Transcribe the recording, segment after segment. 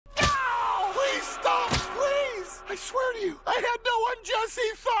I swear to you, I had no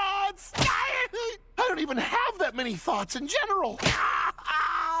unjessy thoughts! I don't even have that many thoughts in general!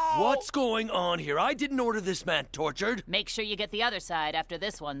 What's going on here? I didn't order this man tortured. Make sure you get the other side after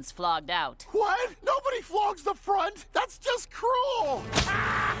this one's flogged out. What? Nobody flogs the front! That's just cruel!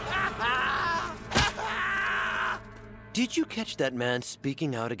 Did you catch that man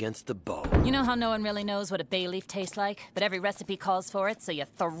speaking out against the bow? You know how no one really knows what a bay leaf tastes like? But every recipe calls for it, so you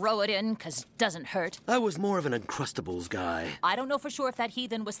throw it in, 'cause it doesn't hurt. I was more of an Uncrustables guy. I don't know for sure if that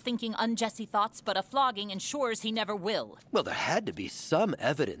heathen was thinking unjessy thoughts, but a flogging ensures he never will. Well, there had to be some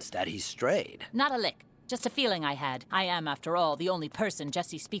evidence that he strayed. Not a lick. Just a feeling I had. I am, after all, the only person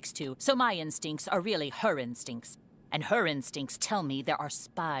Jessie speaks to, so my instincts are really her instincts. And her instincts tell me there are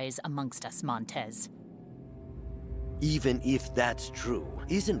spies amongst us, Montez. Even if that's true,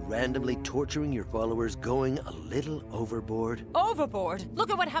 isn't randomly torturing your followers going a little overboard? Overboard?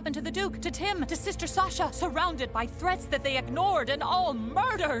 Look at what happened to the Duke, to Tim, to Sister Sasha, surrounded by threats that they ignored and all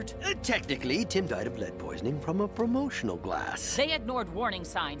murdered! Technically, Tim died of lead poisoning from a promotional glass. They ignored warning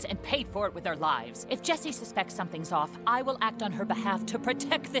signs and paid for it with their lives. If Jessie suspects something's off, I will act on her behalf to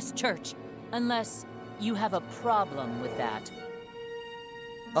protect this church. Unless you have a problem with that.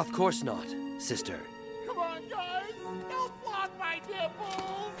 Of course not, sister. Come on, guys! Don't flog my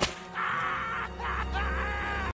nipples!